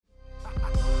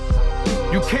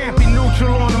You can't be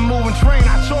neutral on a moving train,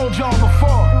 I told y'all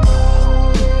before.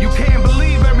 You can't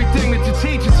believe everything that your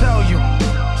teacher tell you.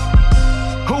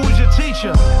 Who was your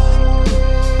teacher?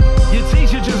 Your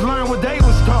teacher just learned what they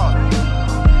was taught.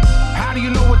 How do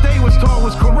you know what they was taught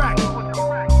was correct?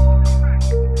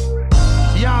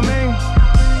 Yeah, I mean,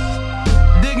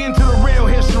 dig into the real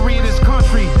history of this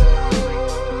country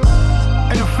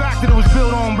and the fact that it was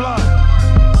built on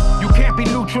blood. You can't be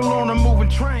neutral on a moving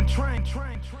train.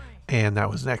 And that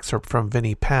was an excerpt from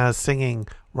Vinnie Paz singing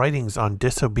Writings on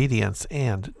Disobedience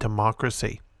and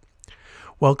Democracy.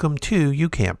 Welcome to You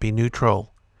Can't Be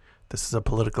Neutral. This is a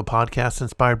political podcast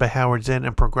inspired by Howard Zinn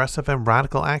and progressive and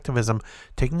radical activism,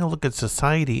 taking a look at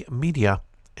society, media,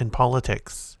 and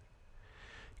politics.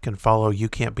 You can follow You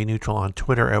Can't Be Neutral on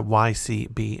Twitter at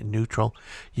YCBNeutral.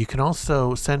 You can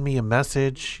also send me a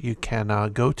message. You can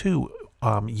go to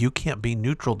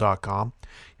youcan'tbeneutral.com.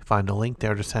 You'll find a link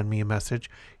there to send me a message.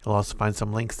 You'll also find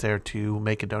some links there to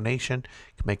make a donation.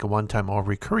 You can make a one-time or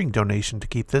recurring donation to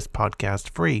keep this podcast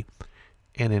free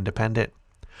and independent.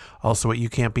 Also at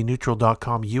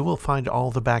youcan'tbeneutral.com, you will find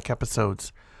all the back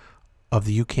episodes of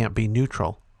the You Can't Be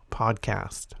Neutral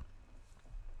podcast.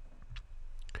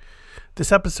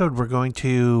 This episode, we're going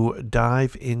to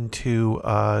dive into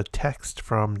a text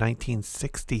from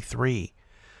 1963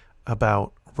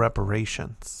 about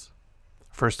reparations.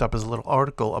 First up is a little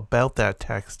article about that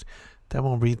text. Then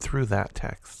we'll read through that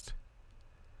text.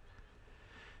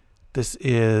 This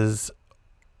is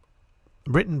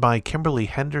written by Kimberly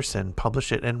Henderson,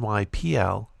 published at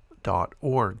nypl.org.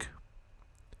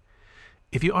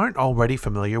 If you aren't already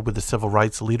familiar with the civil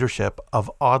rights leadership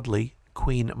of Audley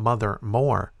Queen Mother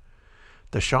Moore,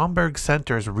 the Schomburg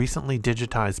Center's recently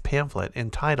digitized pamphlet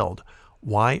entitled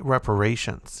Why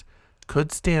Reparations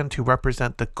could stand to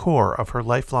represent the core of her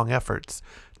lifelong efforts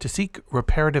to seek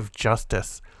reparative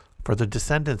justice for the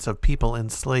descendants of people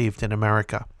enslaved in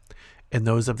America and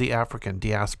those of the African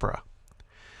diaspora.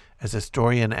 As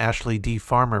historian Ashley D.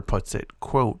 Farmer puts it,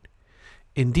 quote,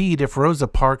 "Indeed, if Rosa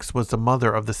Parks was the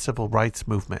mother of the civil rights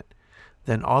movement,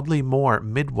 then Audley Moore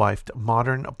midwifed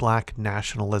modern black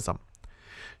nationalism.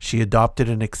 She adopted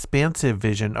an expansive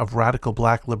vision of radical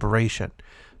black liberation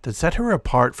that set her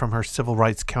apart from her civil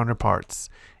rights counterparts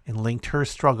and linked her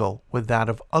struggle with that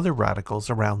of other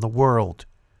radicals around the world."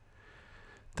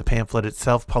 The pamphlet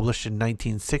itself, published in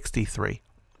 1963,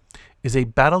 is a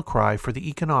battle cry for the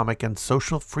economic and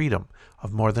social freedom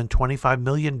of more than 25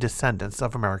 million descendants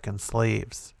of American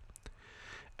slaves.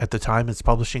 At the time its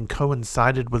publishing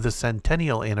coincided with the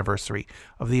centennial anniversary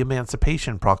of the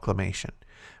Emancipation Proclamation,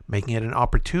 making it an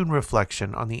opportune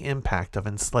reflection on the impact of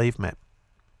enslavement.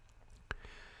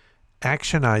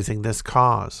 Actionizing this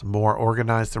cause, Moore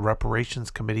organized the Reparations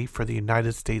Committee for the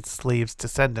United States Slaves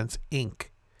Descendants, Inc.,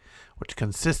 which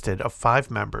consisted of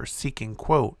 5 members seeking,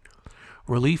 quote,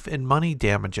 relief in money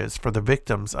damages for the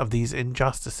victims of these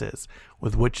injustices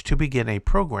with which to begin a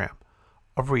program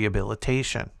of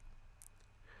rehabilitation.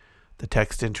 The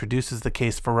text introduces the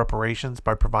case for reparations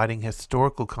by providing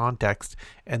historical context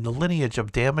and the lineage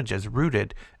of damages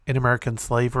rooted in American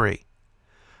slavery.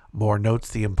 Moore notes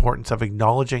the importance of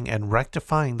acknowledging and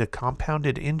rectifying the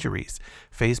compounded injuries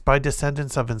faced by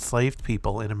descendants of enslaved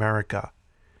people in America.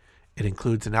 It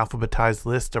includes an alphabetized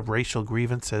list of racial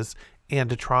grievances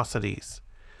and atrocities,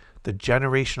 the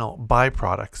generational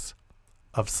byproducts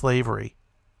of slavery.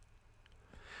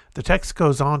 The text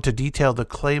goes on to detail the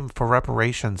claim for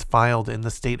reparations filed in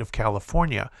the state of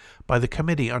California by the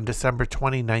committee on December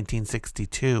 20,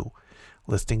 1962,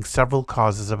 listing several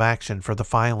causes of action for the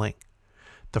filing.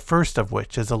 The first of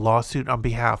which is a lawsuit on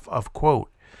behalf of,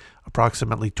 quote,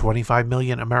 approximately 25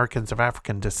 million Americans of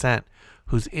African descent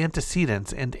whose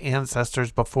antecedents and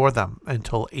ancestors before them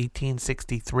until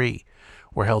 1863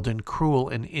 were held in cruel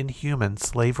and inhuman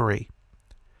slavery.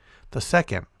 The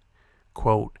second,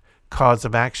 quote, cause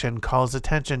of action calls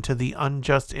attention to the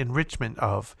unjust enrichment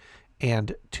of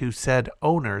and to said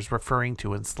owners, referring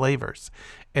to enslavers,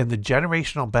 and the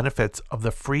generational benefits of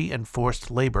the free and forced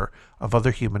labor of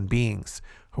other human beings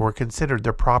who were considered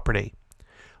their property.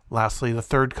 Lastly, the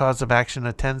third cause of action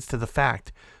attends to the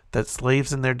fact that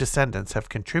slaves and their descendants have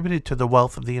contributed to the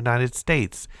wealth of the United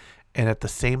States and at the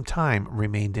same time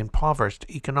remained impoverished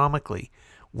economically,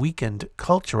 weakened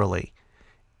culturally,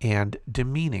 and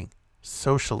demeaning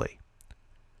socially.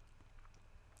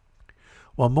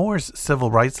 While Moore's civil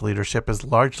rights leadership is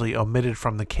largely omitted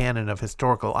from the canon of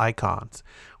historical icons,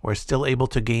 we're still able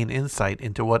to gain insight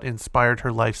into what inspired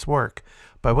her life's work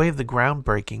by way of the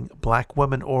groundbreaking Black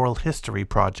Women Oral History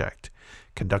Project,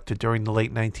 conducted during the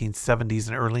late 1970s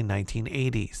and early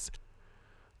 1980s.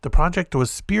 The project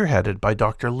was spearheaded by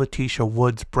Dr. Letitia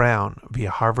Woods Brown via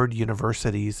Harvard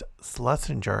University's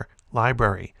Schlesinger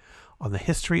Library on the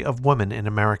history of women in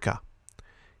America.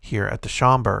 Here at the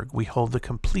Schomburg, we hold the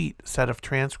complete set of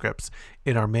transcripts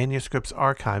in our Manuscripts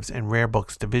Archives and Rare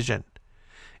Books Division.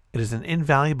 It is an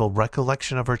invaluable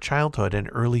recollection of her childhood and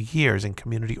early years in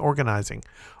community organizing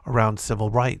around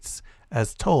civil rights,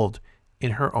 as told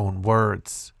in her own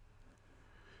words.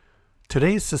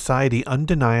 Today's society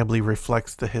undeniably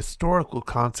reflects the historical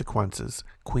consequences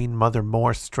Queen Mother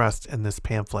Moore stressed in this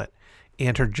pamphlet,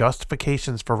 and her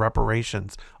justifications for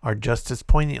reparations are just as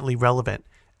poignantly relevant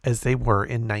as they were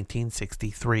in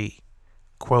 1963.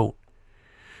 Quote,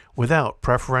 "Without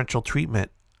preferential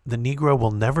treatment, the Negro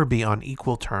will never be on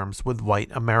equal terms with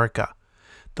white America.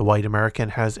 The white American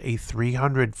has a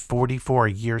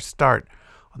 344-year start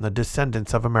on the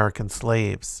descendants of American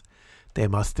slaves. They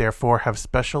must therefore have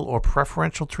special or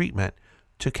preferential treatment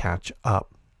to catch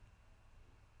up."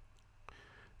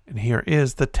 And here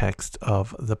is the text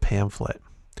of the pamphlet.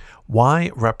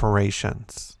 Why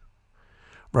reparations?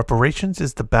 Reparations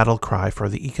is the battle cry for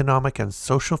the economic and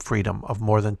social freedom of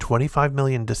more than 25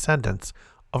 million descendants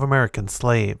of American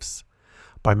slaves,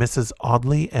 by Mrs.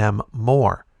 Audley M.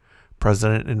 Moore,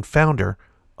 President and founder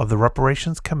of the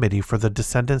Reparations Committee for the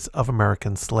Descendants of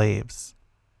American Slaves.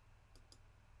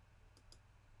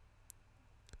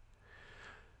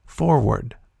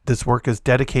 Forward. This work is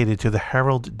dedicated to the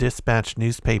Herald Dispatch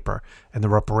newspaper and the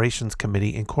Reparations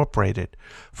Committee Incorporated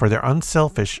for their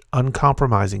unselfish,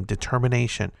 uncompromising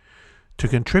determination to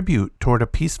contribute toward a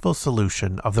peaceful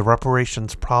solution of the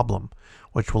reparations problem,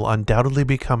 which will undoubtedly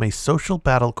become a social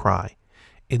battle cry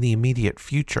in the immediate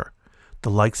future,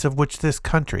 the likes of which this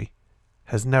country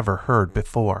has never heard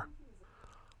before.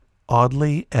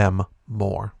 Audley M.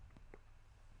 Moore.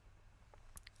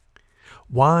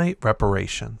 Why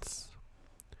reparations?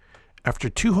 After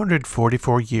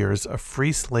 244 years of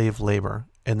free slave labor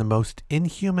and the most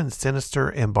inhuman, sinister,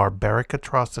 and barbaric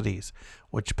atrocities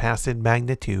which pass in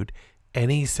magnitude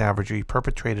any savagery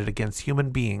perpetrated against human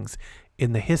beings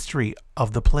in the history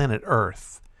of the planet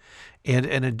Earth, and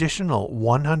an additional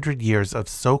 100 years of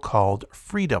so-called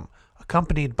freedom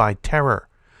accompanied by terror,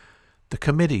 the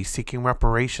committee seeking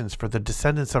reparations for the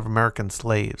descendants of American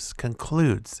slaves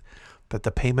concludes that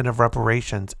the payment of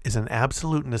reparations is an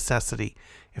absolute necessity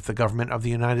if the government of the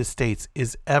United States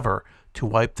is ever to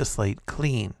wipe the slate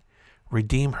clean,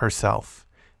 redeem herself,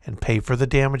 and pay for the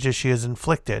damages she has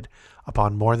inflicted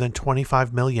upon more than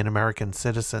 25 million American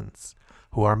citizens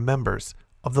who are members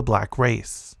of the black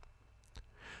race.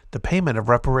 The payment of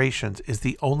reparations is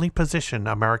the only position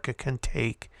America can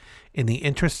take in the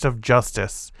interest of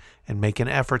justice and make an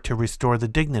effort to restore the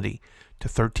dignity to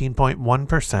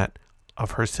 13.1%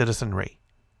 of her citizenry.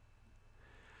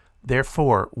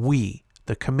 Therefore, we,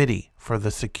 the Committee for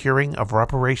the Securing of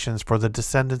Reparations for the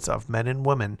Descendants of Men and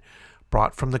Women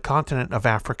brought from the continent of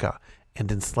Africa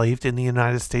and enslaved in the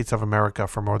United States of America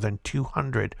for more than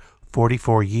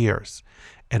 244 years,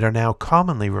 and are now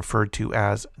commonly referred to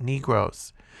as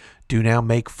Negroes, do now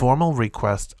make formal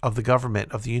request of the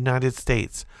government of the United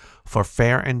States for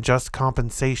fair and just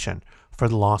compensation for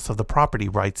the loss of the property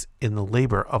rights in the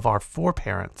labor of our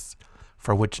foreparents,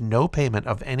 for which no payment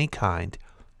of any kind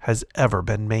has ever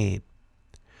been made.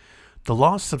 The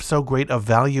loss of so great a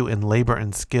value in labor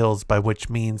and skills, by which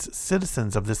means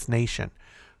citizens of this nation,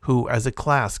 who as a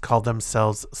class call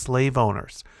themselves slave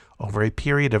owners, over a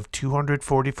period of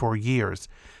 244 years,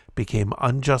 became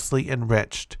unjustly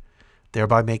enriched,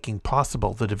 thereby making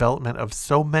possible the development of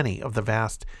so many of the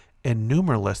vast and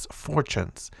numberless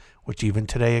fortunes, which even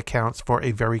today accounts for a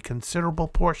very considerable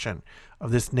portion of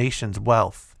this nation's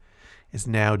wealth, is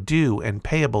now due and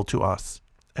payable to us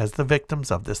as the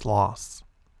victims of this loss.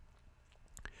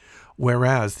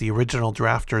 Whereas the original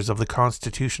drafters of the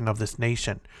Constitution of this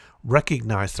nation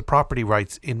recognized the property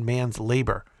rights in man's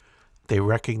labor, they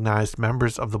recognized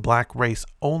members of the black race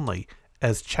only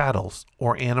as chattels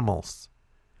or animals.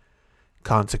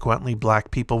 Consequently, black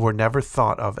people were never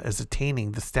thought of as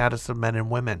attaining the status of men and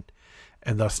women,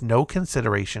 and thus no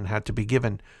consideration had to be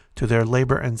given to their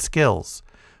labor and skills,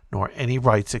 nor any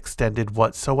rights extended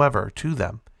whatsoever to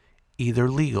them, either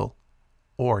legal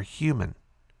or human.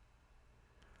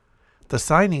 The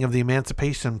signing of the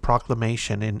Emancipation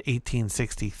Proclamation in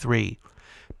 1863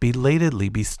 belatedly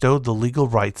bestowed the legal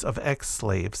rights of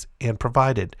ex-slaves and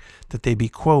provided that they be,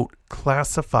 quote,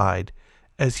 classified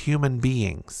as human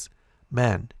beings,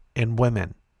 men and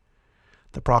women.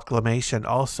 The proclamation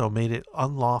also made it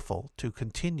unlawful to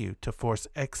continue to force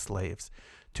ex-slaves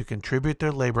to contribute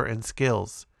their labor and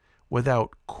skills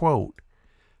without, quote,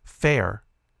 fair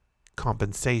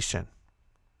compensation.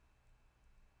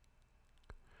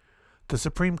 The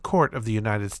Supreme Court of the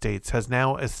United States has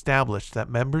now established that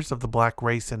members of the black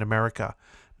race in America,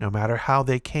 no matter how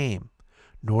they came,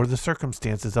 nor the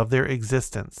circumstances of their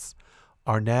existence,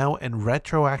 are now and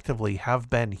retroactively have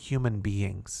been human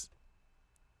beings.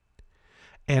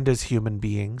 And as human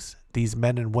beings, these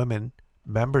men and women,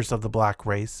 members of the black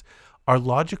race, are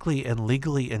logically and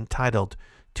legally entitled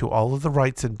to all of the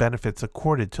rights and benefits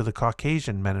accorded to the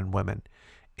Caucasian men and women,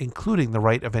 including the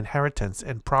right of inheritance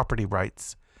and property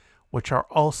rights, which are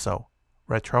also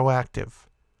retroactive.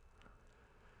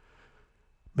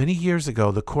 Many years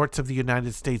ago, the courts of the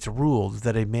United States ruled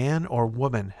that a man or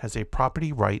woman has a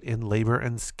property right in labor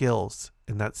and skills,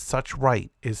 and that such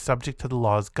right is subject to the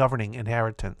laws governing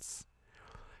inheritance.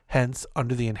 Hence,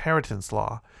 under the inheritance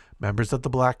law, members of the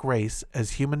black race,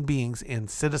 as human beings and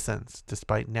citizens,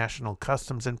 despite national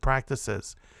customs and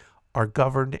practices, are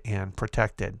governed and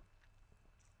protected.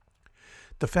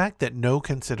 The fact that no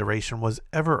consideration was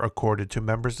ever accorded to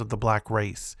members of the black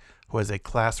race, who as a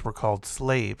class were called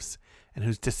slaves, and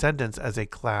whose descendants as a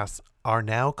class are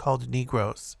now called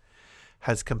Negroes,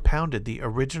 has compounded the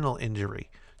original injury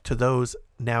to those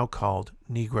now called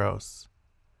Negroes.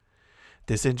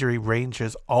 This injury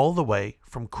ranges all the way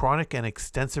from chronic and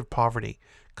extensive poverty,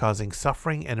 causing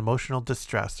suffering and emotional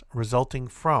distress resulting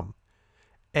from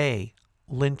A.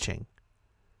 Lynching,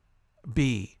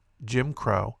 B. Jim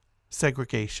Crow,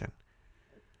 segregation,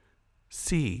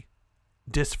 C.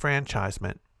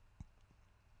 Disfranchisement,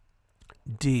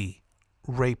 D.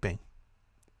 Raping,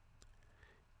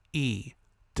 E.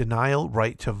 Denial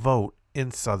right to vote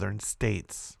in southern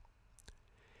states,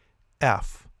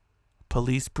 F.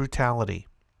 Police brutality,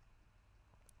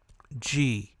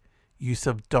 G. Use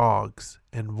of dogs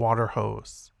and water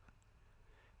hose,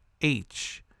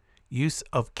 H. Use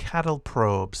of cattle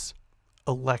probes,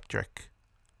 electric,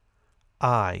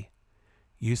 I.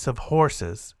 Use of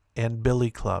horses and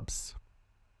billy clubs,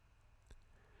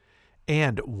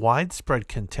 and widespread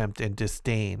contempt and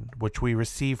disdain which we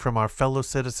receive from our fellow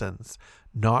citizens,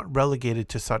 not relegated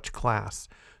to such class,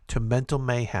 to mental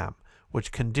mayhem,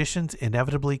 which conditions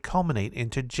inevitably culminate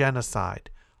into genocide,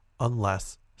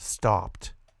 unless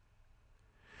stopped.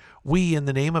 We, in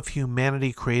the name of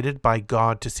humanity created by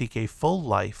God to seek a full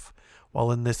life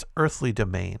while in this earthly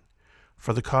domain,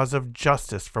 for the cause of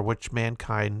justice for which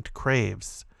mankind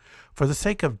craves, for the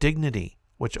sake of dignity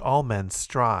which all men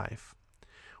strive,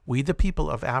 we, the people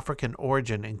of African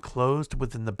origin enclosed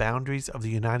within the boundaries of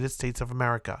the United States of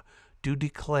America, do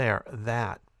declare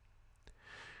that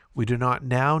we do not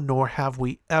now, nor have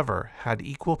we ever, had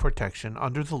equal protection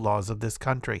under the laws of this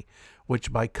country,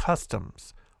 which by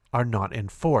customs are not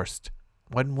enforced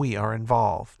when we are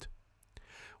involved.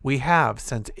 We have,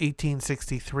 since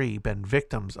 1863, been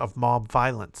victims of mob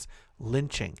violence,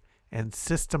 lynching, and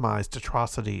systemized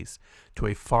atrocities to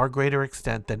a far greater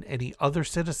extent than any other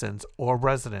citizens or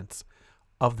residents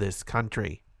of this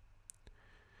country.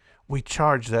 We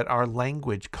charge that our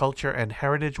language, culture, and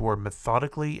heritage were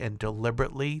methodically and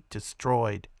deliberately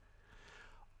destroyed.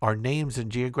 Our names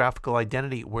and geographical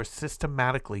identity were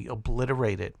systematically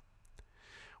obliterated.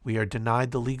 We are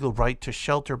denied the legal right to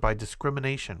shelter by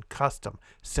discrimination, custom,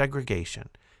 segregation,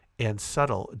 and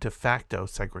subtle de facto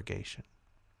segregation.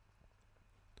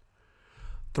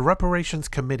 The Reparations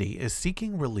Committee is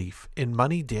seeking relief in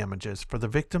money damages for the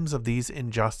victims of these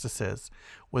injustices,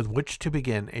 with which to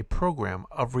begin a program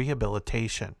of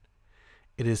rehabilitation.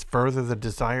 It is further the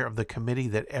desire of the committee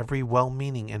that every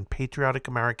well-meaning and patriotic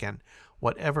American,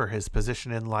 whatever his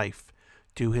position in life,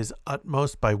 do his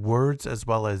utmost by words as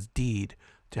well as deed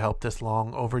to help this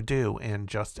long overdue and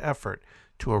just effort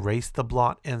to erase the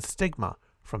blot and stigma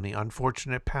from the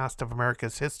unfortunate past of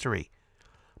America's history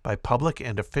by public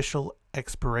and official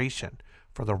expiration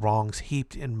for the wrongs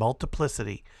heaped in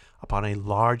multiplicity upon a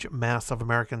large mass of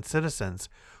American citizens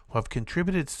who have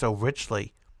contributed so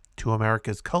richly to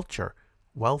America's culture,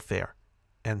 welfare,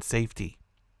 and safety.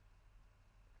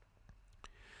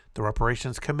 The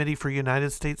Reparations Committee for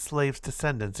United States Slaves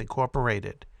Descendants,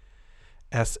 Incorporated.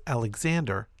 S.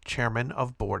 Alexander, Chairman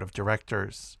of Board of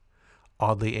Directors.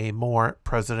 Audley A. Moore,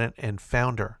 President and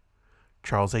Founder.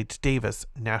 Charles H. Davis,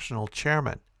 National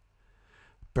Chairman.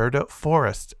 Berta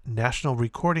Forrest, National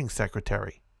Recording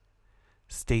Secretary.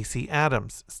 Stacey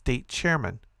Adams, State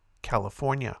Chairman,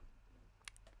 California.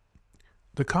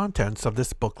 The contents of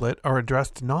this booklet are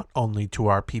addressed not only to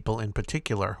our people in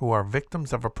particular who are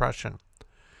victims of oppression,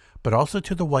 but also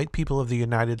to the white people of the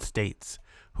United States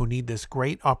who need this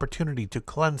great opportunity to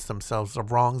cleanse themselves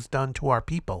of wrongs done to our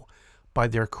people by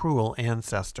their cruel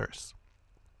ancestors.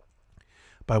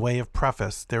 By way of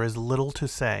preface, there is little to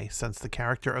say, since the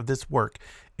character of this work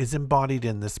is embodied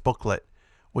in this booklet,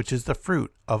 which is the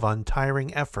fruit of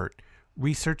untiring effort,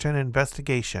 research and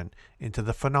investigation into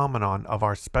the phenomenon of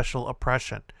our special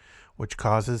oppression, which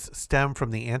causes stem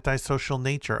from the antisocial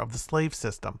nature of the slave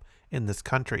system in this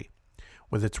country,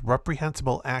 with its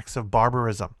reprehensible acts of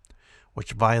barbarism,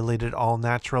 which violated all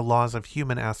natural laws of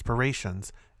human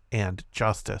aspirations and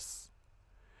justice.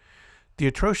 The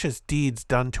atrocious deeds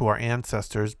done to our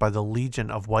ancestors by the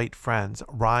legion of white friends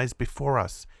rise before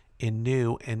us in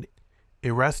new and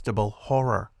irresistible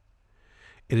horror.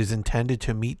 It is intended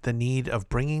to meet the need of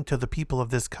bringing to the people of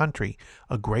this country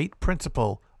a great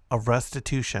principle of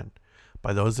restitution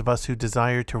by those of us who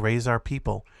desire to raise our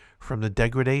people from the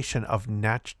degradation of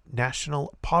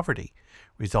national poverty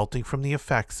resulting from the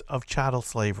effects of chattel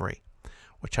slavery,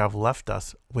 which have left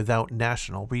us without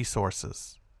national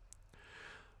resources.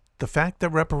 The fact that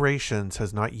reparations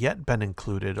has not yet been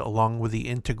included along with the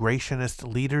integrationist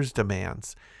leaders'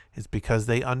 demands is because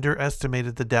they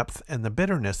underestimated the depth and the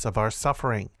bitterness of our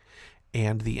suffering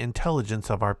and the intelligence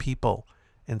of our people,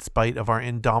 in spite of our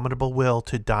indomitable will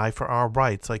to die for our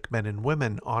rights like men and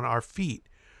women on our feet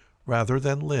rather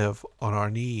than live on our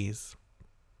knees.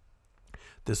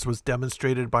 This was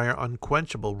demonstrated by our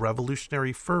unquenchable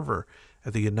revolutionary fervor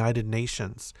at the United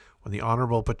Nations when the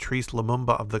Honorable Patrice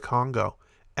Lumumba of the Congo,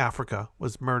 Africa,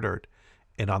 was murdered,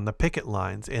 and on the picket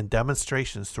lines and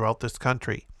demonstrations throughout this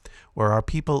country, where our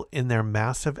people, in their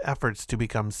massive efforts to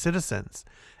become citizens,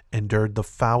 endured the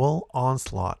foul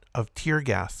onslaught of tear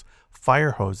gas,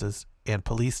 fire hoses, and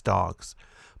police dogs,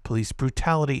 police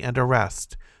brutality and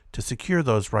arrest to secure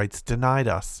those rights denied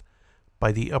us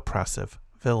by the oppressive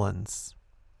villains.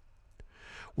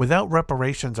 Without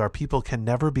reparations, our people can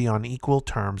never be on equal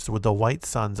terms with the white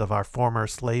sons of our former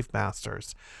slave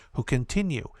masters, who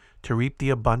continue to reap the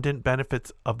abundant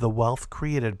benefits of the wealth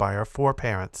created by our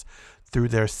foreparents through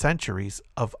their centuries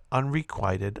of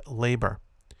unrequited labor.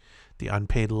 The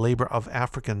unpaid labor of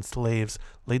African slaves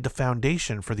laid the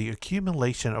foundation for the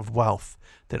accumulation of wealth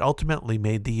that ultimately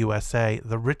made the USA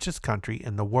the richest country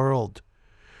in the world.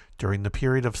 During the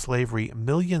period of slavery,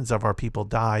 millions of our people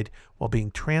died while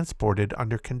being transported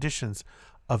under conditions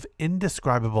of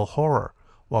indescribable horror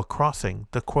while crossing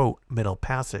the, quote, Middle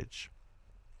Passage.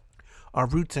 Our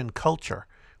roots and culture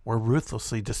were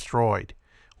ruthlessly destroyed.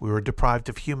 We were deprived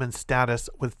of human status,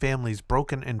 with families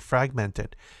broken and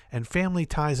fragmented, and family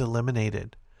ties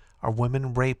eliminated. Our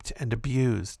women raped and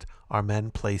abused, our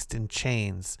men placed in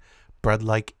chains, bred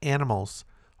like animals.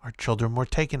 Our children were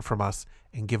taken from us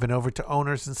and given over to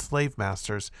owners and slave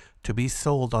masters to be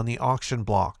sold on the auction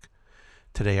block.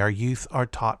 Today our youth are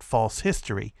taught false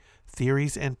history,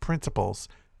 theories, and principles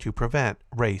to prevent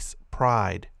race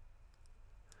pride.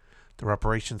 The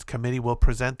Reparations Committee will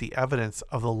present the evidence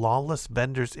of the lawless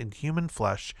vendors in human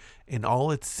flesh in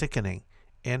all its sickening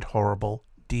and horrible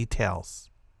details.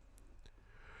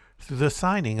 Through the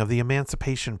signing of the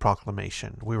Emancipation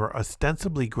Proclamation, we were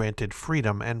ostensibly granted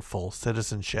freedom and full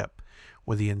citizenship,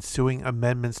 with the ensuing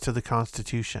amendments to the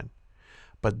Constitution.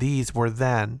 But these were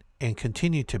then, and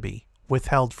continue to be,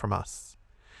 withheld from us.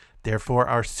 Therefore,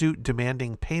 our suit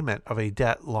demanding payment of a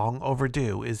debt long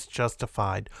overdue is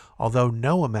justified, although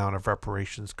no amount of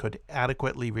reparations could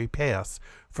adequately repay us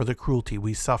for the cruelty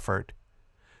we suffered.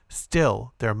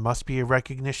 Still, there must be a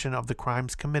recognition of the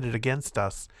crimes committed against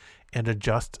us and a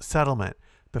just settlement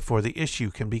before the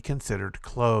issue can be considered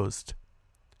closed.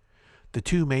 The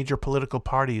two major political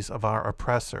parties of our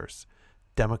oppressors,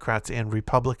 Democrats and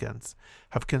Republicans,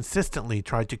 have consistently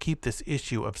tried to keep this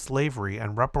issue of slavery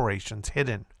and reparations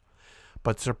hidden,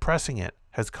 but suppressing it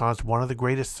has caused one of the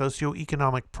greatest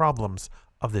socioeconomic problems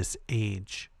of this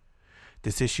age.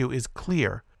 This issue is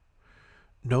clear.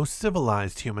 No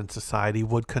civilized human society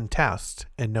would contest,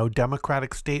 and no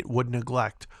democratic state would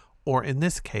neglect, or in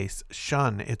this case,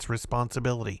 shun its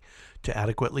responsibility to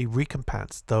adequately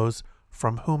recompense those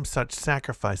from whom such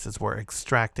sacrifices were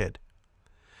extracted.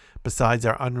 Besides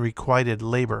our unrequited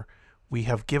labor, we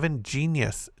have given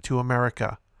genius to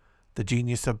America. The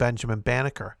genius of Benjamin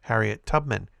Banneker, Harriet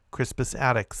Tubman, Crispus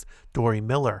Attucks, Dorie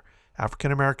Miller.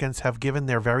 African Americans have given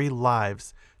their very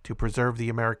lives to preserve the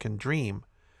American dream,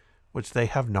 which they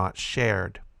have not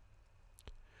shared.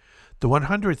 The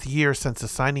 100th year since the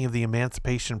signing of the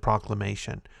Emancipation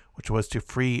Proclamation, which was to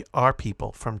free our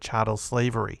people from chattel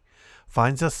slavery,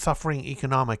 finds us suffering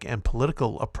economic and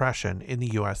political oppression in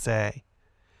the USA.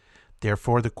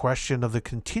 Therefore, the question of the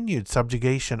continued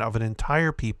subjugation of an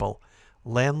entire people,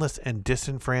 landless and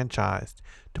disenfranchised,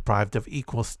 deprived of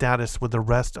equal status with the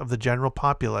rest of the general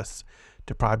populace,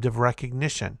 deprived of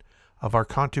recognition of our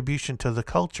contribution to the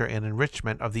culture and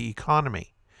enrichment of the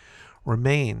economy,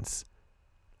 remains.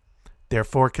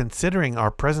 Therefore, considering our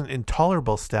present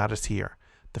intolerable status here,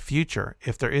 the future,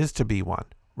 if there is to be one,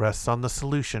 rests on the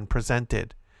solution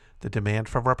presented. The demand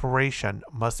for reparation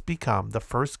must become the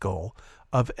first goal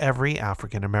of every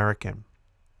African American.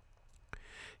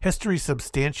 History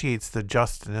substantiates the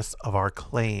justness of our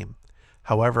claim.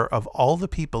 However, of all the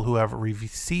people who have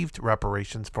received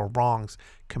reparations for wrongs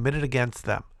committed against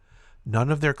them, none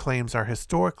of their claims are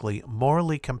historically,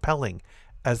 morally compelling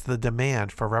as the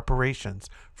demand for reparations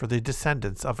for the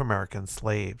descendants of American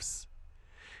slaves.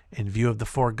 In view of the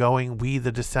foregoing, we,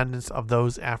 the descendants of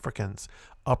those Africans,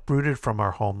 uprooted from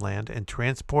our homeland and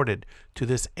transported to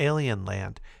this alien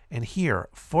land, and here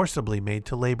forcibly made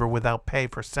to labor without pay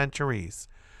for centuries,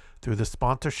 through the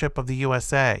sponsorship of the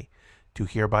USA, do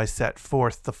hereby set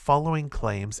forth the following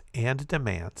claims and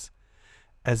demands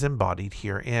as embodied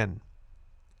herein.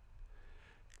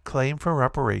 Claim for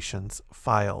reparations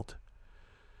filed.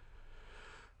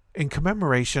 In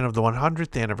commemoration of the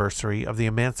 100th anniversary of the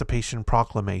Emancipation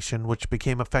Proclamation, which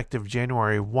became effective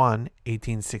January 1,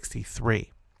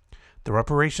 1863, the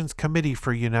Reparations Committee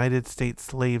for United States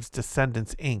Slaves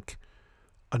Descendants, Inc.,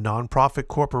 a nonprofit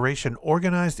corporation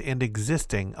organized and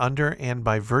existing under and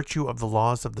by virtue of the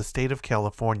laws of the state of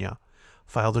California,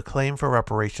 filed a claim for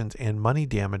reparations and money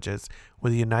damages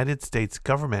with the United States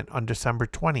government on December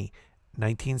 20,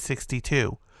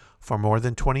 1962, for more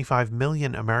than 25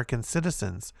 million American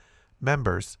citizens,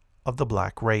 members of the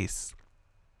black race.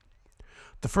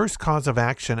 The first cause of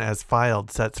action as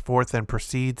filed sets forth and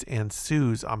proceeds and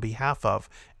sues on behalf of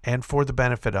and for the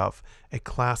benefit of a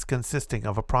class consisting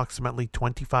of approximately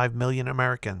 25 million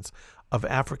Americans of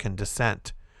African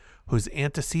descent, whose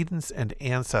antecedents and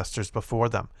ancestors before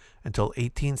them until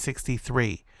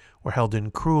 1863 were held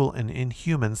in cruel and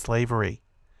inhuman slavery.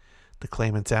 The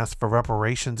claimants asked for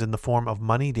reparations in the form of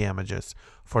money damages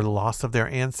for the loss of their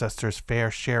ancestors' fair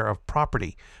share of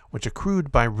property, which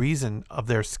accrued by reason of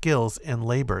their skills and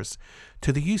labors,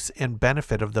 to the use and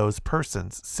benefit of those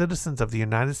persons, citizens of the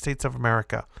United States of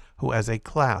America, who as a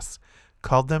class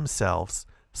called themselves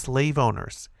slave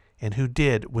owners, and who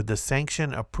did, with the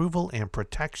sanction, approval, and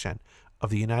protection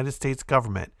of the United States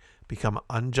government, become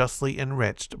unjustly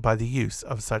enriched by the use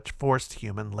of such forced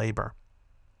human labor.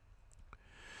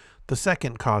 The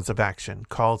second cause of action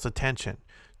calls attention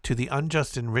to the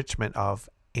unjust enrichment of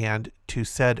and to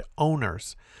said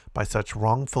owners by such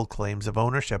wrongful claims of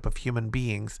ownership of human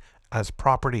beings as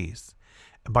properties,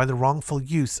 and by the wrongful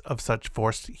use of such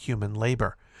forced human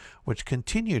labor, which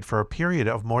continued for a period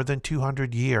of more than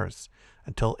 200 years,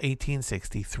 until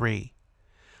 1863.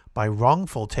 By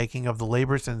wrongful taking of the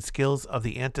labors and skills of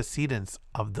the antecedents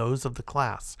of those of the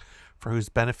class for whose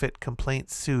benefit complaint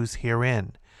sues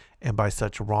herein, and by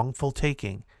such wrongful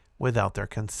taking without their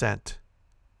consent.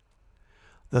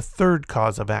 The third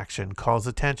cause of action calls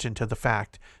attention to the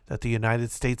fact that the United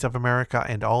States of America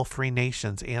and all free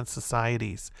nations and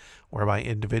societies, whereby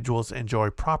individuals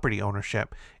enjoy property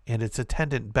ownership and its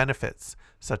attendant benefits,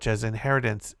 such as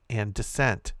inheritance and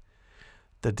descent,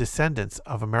 the descendants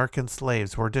of American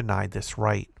slaves were denied this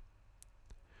right.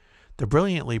 The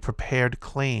brilliantly prepared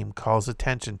claim calls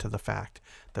attention to the fact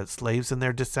that slaves and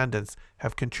their descendants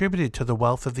have contributed to the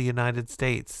wealth of the United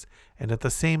States and at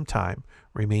the same time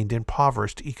remained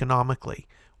impoverished economically,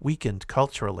 weakened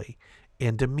culturally,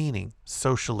 and demeaning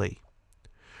socially.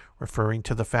 Referring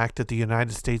to the fact that the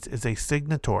United States is a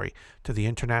signatory to the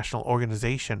International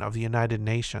Organization of the United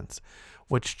Nations,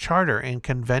 which charter and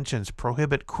conventions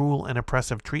prohibit cruel and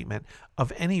oppressive treatment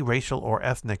of any racial or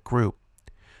ethnic group.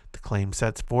 The claim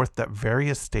sets forth that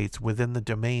various states within the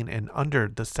domain and under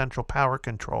the central power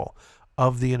control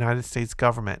of the United States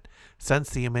government since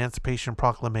the Emancipation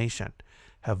Proclamation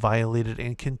have violated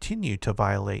and continue to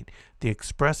violate the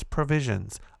express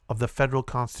provisions of the federal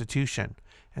Constitution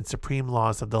and supreme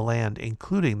laws of the land,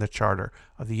 including the Charter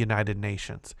of the United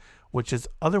Nations, which is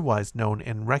otherwise known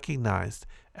and recognized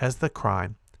as the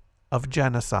crime of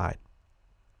genocide.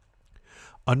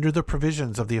 Under the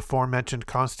provisions of the aforementioned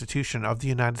Constitution of the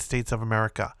United States of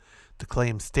America, the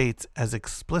claim states, as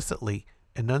explicitly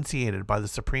enunciated by the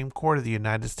Supreme Court of the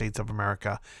United States of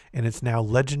America in its now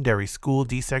legendary school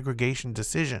desegregation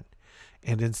decision,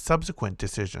 and in subsequent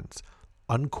decisions,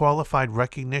 unqualified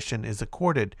recognition is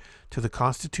accorded to the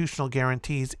constitutional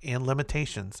guarantees and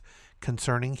limitations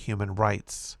concerning human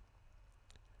rights.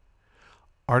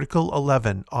 Article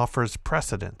 11 offers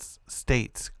precedents,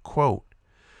 states, quote,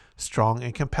 "Strong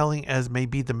and compelling as may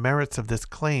be the merits of this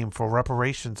claim for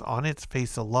reparations on its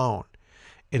face alone,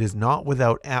 it is not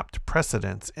without apt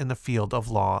precedents in the field of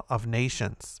law of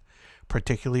nations.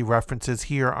 Particularly references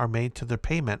here are made to the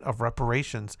payment of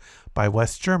reparations by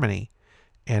West Germany,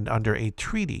 and under a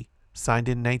treaty signed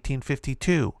in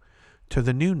 1952, to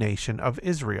the new nation of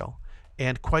Israel,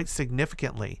 and quite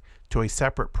significantly to a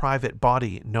separate private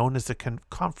body known as the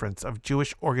Conference of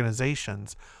Jewish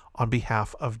Organizations on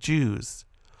behalf of Jews.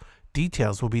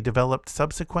 Details will be developed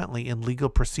subsequently in legal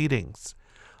proceedings.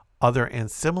 Other and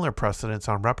similar precedents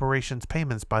on reparations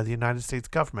payments by the United States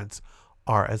governments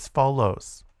are as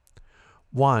follows.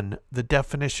 1. The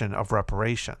definition of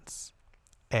reparations.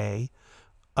 A.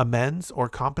 Amends or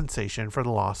compensation for the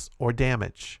loss or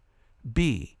damage.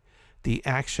 B. The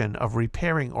action of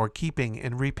repairing or keeping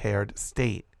in repaired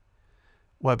state.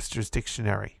 Webster's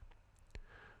Dictionary.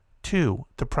 2.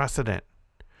 The precedent.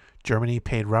 Germany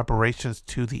paid reparations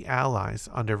to the Allies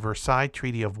under Versailles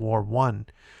Treaty of War I.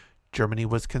 Germany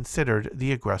was considered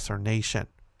the aggressor nation.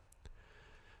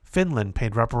 Finland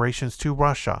paid reparations to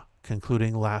Russia,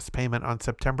 concluding last payment on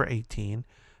September 18,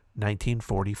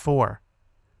 1944.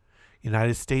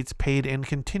 United States paid and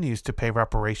continues to pay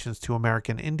reparations to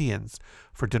American Indians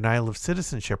for denial of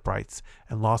citizenship rights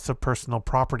and loss of personal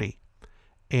property.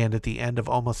 And at the end of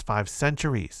almost 5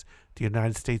 centuries, the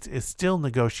United States is still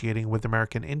negotiating with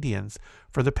American Indians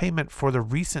for the payment for the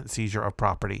recent seizure of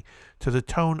property to the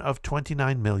tune of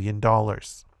 $29 million.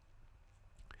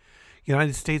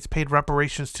 United States paid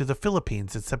reparations to the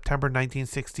Philippines in September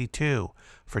 1962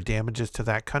 for damages to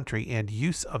that country and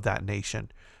use of that nation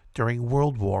during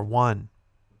World War I.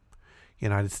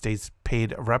 United States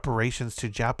paid reparations to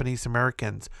Japanese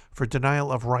Americans for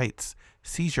denial of rights,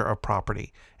 seizure of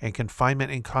property, and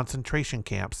confinement in concentration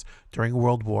camps during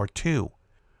World War II.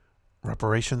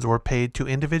 Reparations were paid to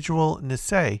individual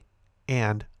Nisei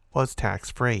and was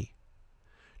tax-free.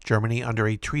 Germany, under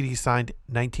a treaty signed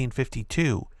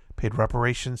 1952, paid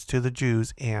reparations to the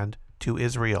Jews and to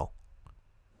Israel.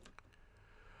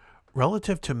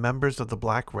 Relative to members of the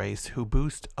black race who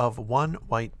boast of one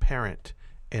white parent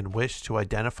and wish to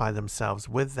identify themselves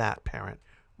with that parent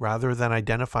rather than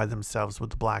identify themselves with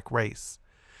the black race,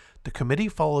 the committee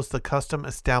follows the custom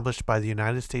established by the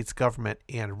United States government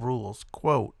and rules,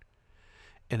 quote,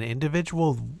 an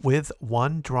individual with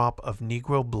one drop of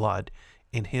Negro blood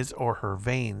in his or her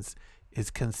veins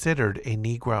is considered a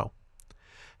Negro.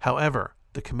 However,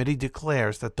 the committee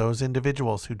declares that those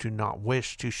individuals who do not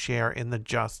wish to share in the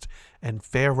just and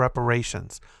fair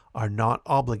reparations are not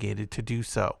obligated to do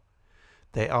so.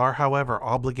 They are, however,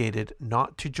 obligated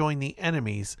not to join the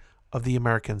enemies of the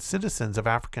American citizens of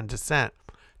African descent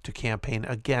to campaign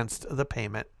against the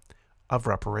payment of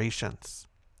reparations.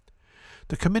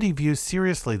 The committee views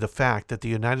seriously the fact that the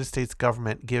United States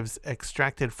government gives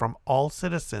extracted from all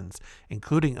citizens,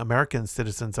 including American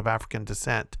citizens of African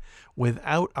descent,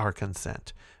 without our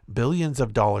consent, billions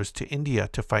of dollars to India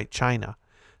to fight China,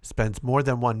 spends more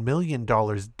than $1 million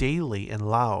daily in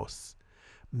Laos,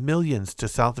 millions to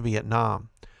South Vietnam.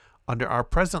 Under our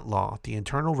present law, the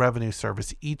Internal Revenue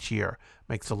Service each year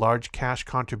makes a large cash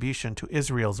contribution to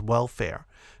Israel's welfare,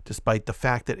 despite the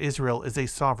fact that Israel is a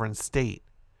sovereign state.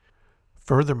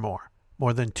 Furthermore,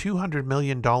 more than $200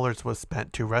 million was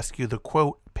spent to rescue the,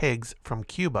 quote, pigs from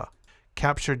Cuba,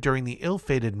 captured during the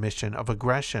ill-fated mission of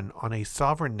aggression on a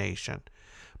sovereign nation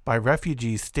by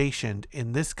refugees stationed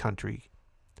in this country.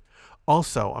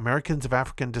 Also, Americans of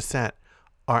African descent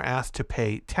are asked to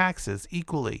pay taxes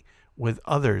equally with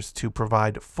others to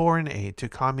provide foreign aid to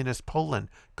Communist Poland,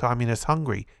 Communist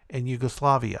Hungary, and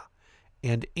Yugoslavia,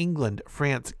 and England,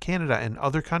 France, Canada, and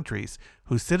other countries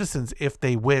whose citizens, if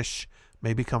they wish,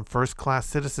 may become first-class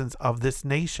citizens of this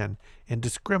nation and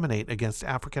discriminate against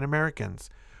African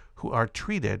Americans who are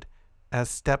treated as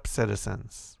step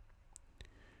citizens.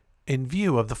 In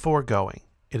view of the foregoing,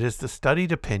 it is the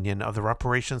studied opinion of the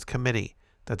Reparations Committee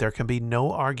that there can be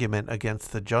no argument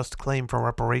against the just claim for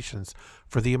reparations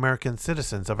for the American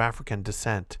citizens of African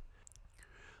descent.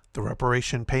 The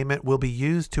reparation payment will be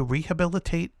used to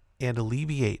rehabilitate and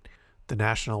alleviate the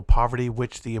national poverty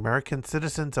which the American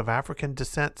citizens of African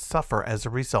descent suffer as a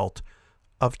result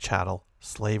of chattel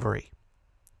slavery.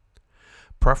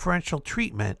 Preferential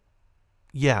treatment,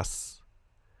 yes.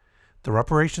 The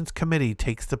Reparations Committee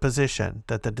takes the position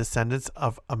that the descendants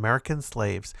of American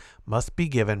slaves must be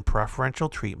given preferential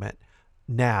treatment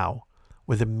now,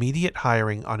 with immediate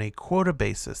hiring on a quota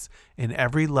basis in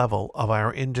every level of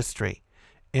our industry,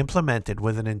 implemented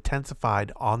with an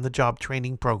intensified on-the-job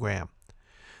training program.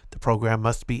 The program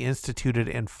must be instituted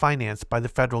and financed by the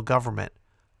federal government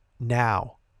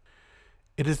now.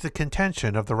 It is the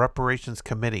contention of the Reparations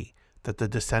Committee that the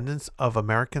descendants of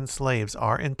American slaves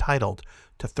are entitled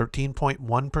to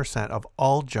 13.1% of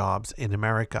all jobs in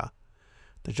America.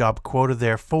 The job quota,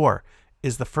 therefore,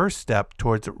 is the first step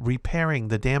towards repairing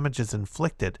the damages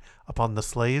inflicted upon the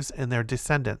slaves and their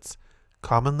descendants,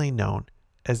 commonly known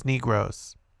as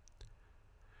Negroes.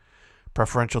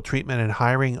 Preferential treatment and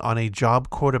hiring on a job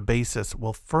quota basis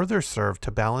will further serve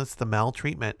to balance the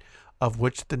maltreatment of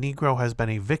which the Negro has been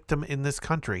a victim in this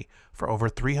country for over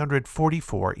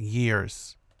 344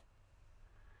 years.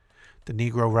 The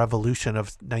Negro Revolution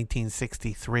of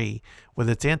 1963, with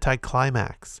its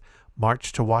anticlimax,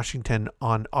 March to Washington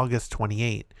on August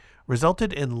 28,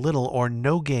 resulted in little or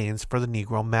no gains for the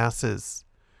Negro masses.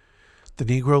 The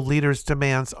Negro leaders'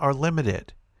 demands are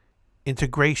limited: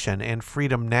 integration and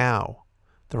freedom now.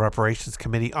 The Reparations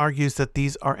Committee argues that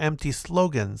these are empty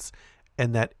slogans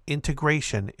and that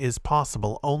integration is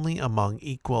possible only among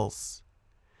equals.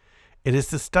 It is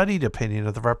the studied opinion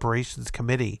of the Reparations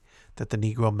Committee that the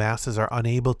Negro masses are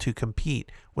unable to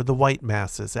compete with the white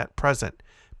masses at present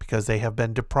because they have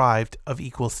been deprived of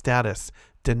equal status,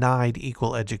 denied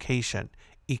equal education,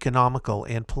 economical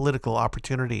and political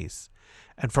opportunities,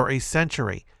 and for a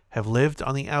century have lived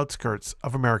on the outskirts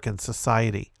of American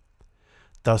society.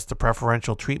 Thus, the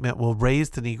preferential treatment will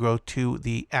raise the Negro to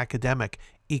the academic,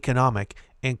 economic,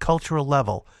 and cultural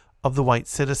level of the white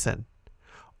citizen.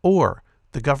 Or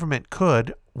the government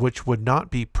could, which would not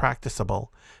be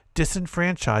practicable,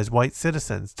 disenfranchise white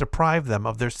citizens, deprive them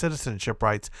of their citizenship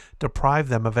rights, deprive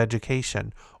them of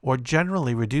education, or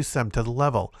generally reduce them to the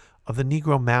level of the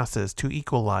Negro masses to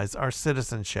equalize our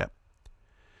citizenship.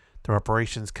 The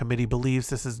Reparations Committee believes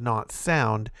this is not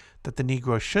sound, that the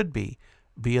Negro should be,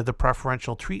 via the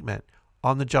preferential treatment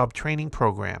on the job training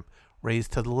program,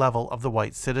 raised to the level of the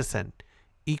white citizen,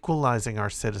 equalizing our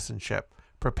citizenship,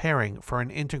 preparing for an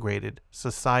integrated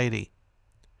society.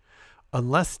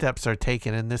 Unless steps are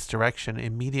taken in this direction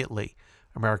immediately,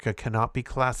 America cannot be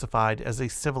classified as a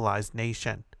civilized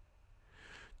nation.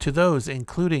 To those,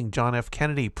 including John F.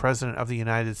 Kennedy, President of the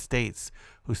United States,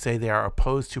 who say they are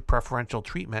opposed to preferential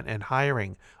treatment and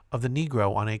hiring of the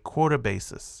Negro on a quota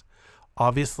basis,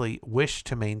 obviously wish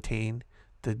to maintain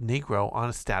the Negro on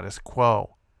a status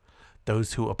quo.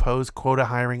 Those who oppose quota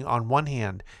hiring on one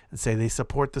hand and say they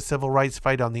support the civil rights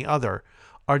fight on the other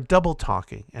are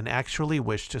double-talking and actually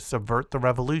wish to subvert the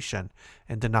revolution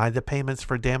and deny the payments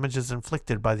for damages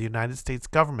inflicted by the United States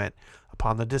government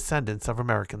upon the descendants of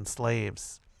American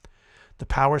slaves. The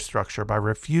power structure, by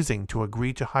refusing to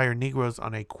agree to hire Negroes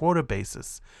on a quota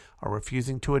basis, are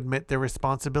refusing to admit their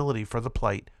responsibility for the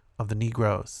plight of the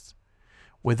Negroes.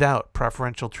 Without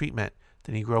preferential treatment,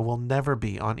 the Negro will never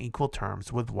be on equal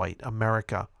terms with white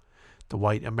America. The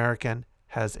white American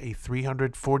has a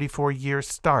 344-year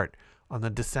start on the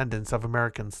descendants of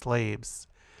American slaves.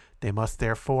 They must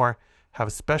therefore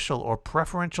have special or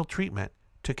preferential treatment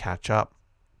to catch up.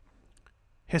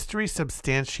 History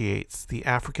substantiates the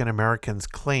African Americans'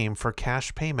 claim for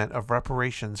cash payment of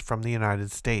reparations from the United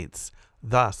States.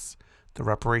 Thus, the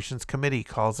Reparations Committee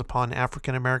calls upon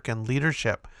African American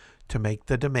leadership to make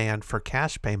the demand for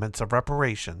cash payments of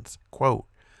reparations, quote,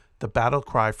 the battle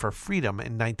cry for freedom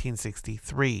in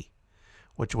 1963,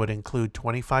 which would include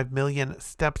 25 million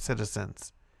step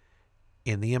citizens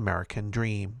in the American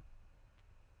dream.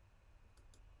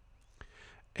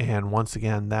 And once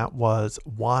again, that was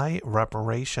Why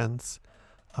Reparations,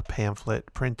 a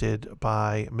pamphlet printed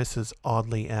by Mrs.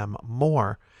 Audley M.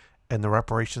 Moore and the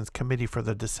Reparations Committee for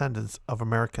the Descendants of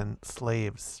American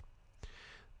Slaves.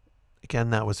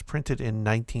 Again, that was printed in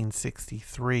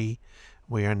 1963.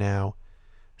 We are now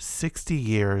 60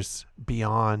 years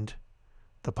beyond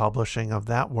the publishing of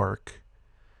that work.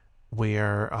 We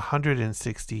are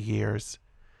 160 years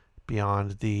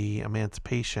beyond the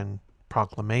Emancipation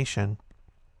Proclamation,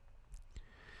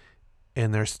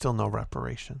 and there's still no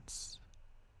reparations.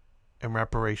 And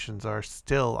reparations are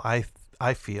still,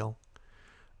 I feel,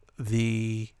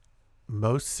 the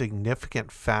most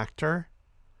significant factor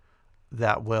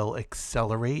that will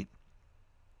accelerate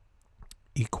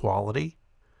equality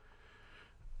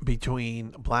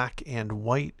between black and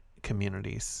white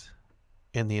communities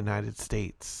in the United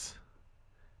States.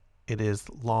 It is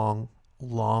long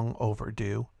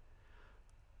overdue.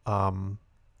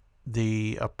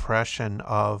 The oppression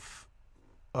of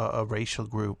a racial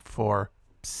group for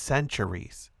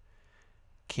centuries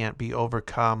can't be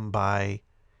overcome by,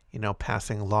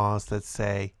 passing laws that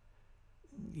say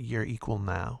you're equal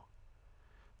now.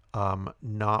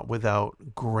 Not without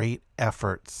great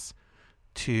efforts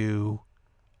to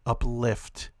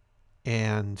uplift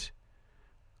and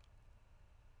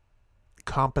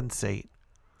compensate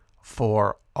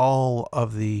for all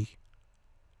of the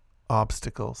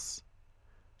obstacles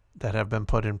that have been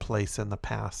put in place in the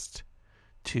past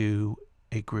to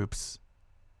a group's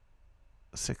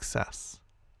success.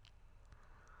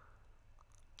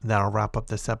 That'll wrap up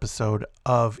this episode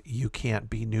of You Can't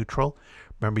Be Neutral,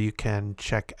 Remember, you can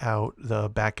check out the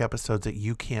back episodes at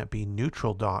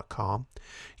youcan'tbeneutral.com.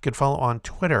 You can follow on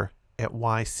Twitter at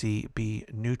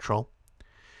YCBneutral.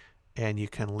 And you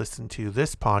can listen to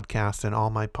this podcast and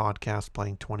all my podcasts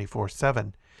playing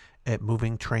 24/7 at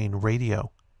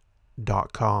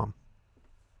movingtrainradio.com.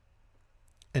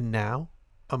 And now,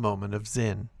 a moment of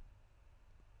Zen.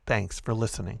 Thanks for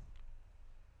listening.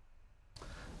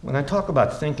 When I talk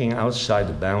about thinking outside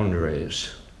the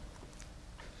boundaries,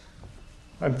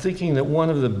 I'm thinking that one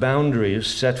of the boundaries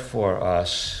set for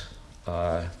us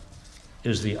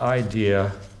is the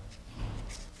idea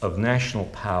of national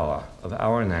power, of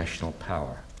our national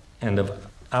power, and of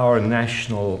our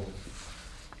national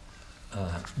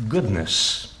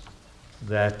goodness,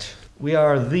 that we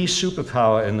are the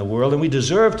superpower in the world, and we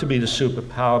deserve to be the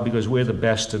superpower because we're the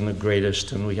best and the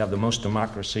greatest, and we have the most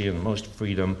democracy and the most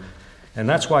freedom, and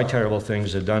that's why terrible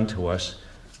things are done to us,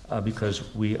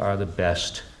 because we are the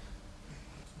best.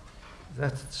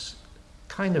 That's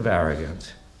kind of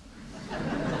arrogant.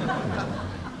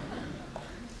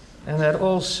 And that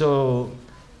also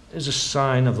is a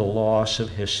sign of the loss of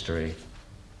history.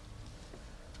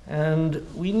 And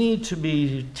we need to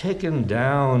be taken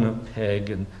down a peg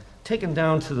and taken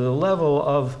down to the level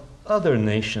of other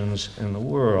nations in the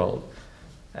world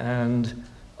and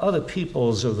other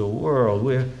peoples of the world.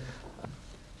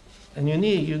 And you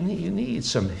need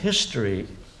some history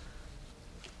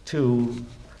to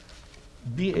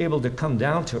be able to come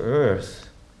down to earth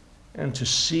and to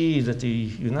see that the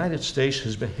United States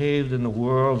has behaved in the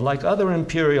world like other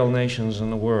imperial nations in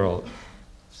the world.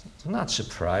 It's not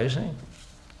surprising.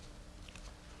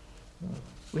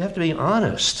 We have to be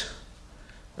honest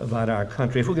about our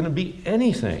country. If we're going to be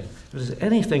anything, if there's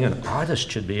anything an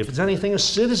artist should be, if it's anything a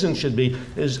citizen should be,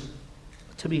 is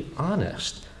to be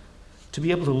honest, to be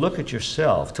able to look at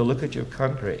yourself, to look at your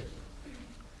country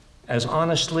as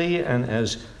honestly and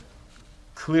as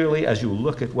clearly as you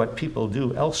look at what people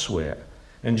do elsewhere.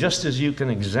 And just as you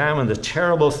can examine the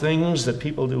terrible things that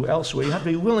people do elsewhere, you have to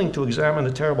be willing to examine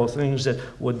the terrible things that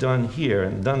were done here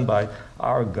and done by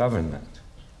our government.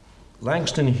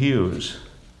 Langston Hughes,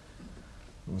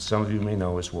 and some of you may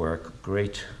know his work,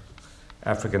 great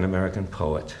African-American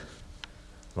poet.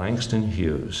 Langston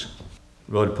Hughes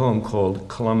wrote a poem called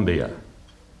Columbia.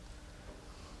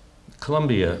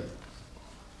 Columbia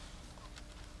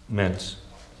meant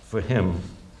for him,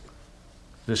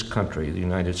 this country, the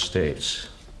United States.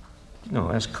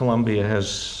 As Columbia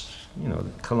has,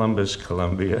 Columbus,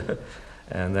 Columbia,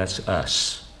 and that's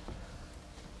us.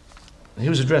 He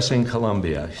was addressing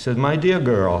Columbia. He said, "My dear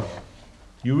girl,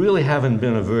 you really haven't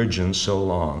been a virgin so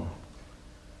long.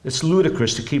 It's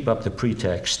ludicrous to keep up the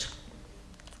pretext.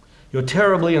 You're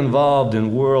terribly involved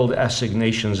in world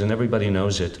assignations, and everybody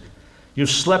knows it. You've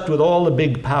slept with all the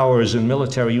big powers in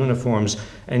military uniforms,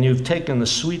 and you've taken the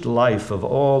sweet life of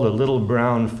all the little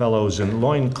brown fellows in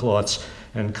loincloths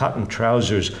and cotton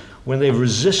trousers. When they've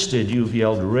resisted, you've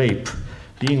yelled rape.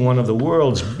 Being one of the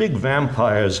world's big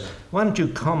vampires, why don't you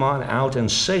come on out and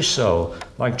say so,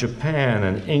 like Japan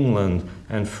and England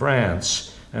and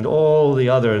France and all the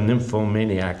other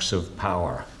nymphomaniacs of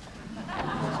power?"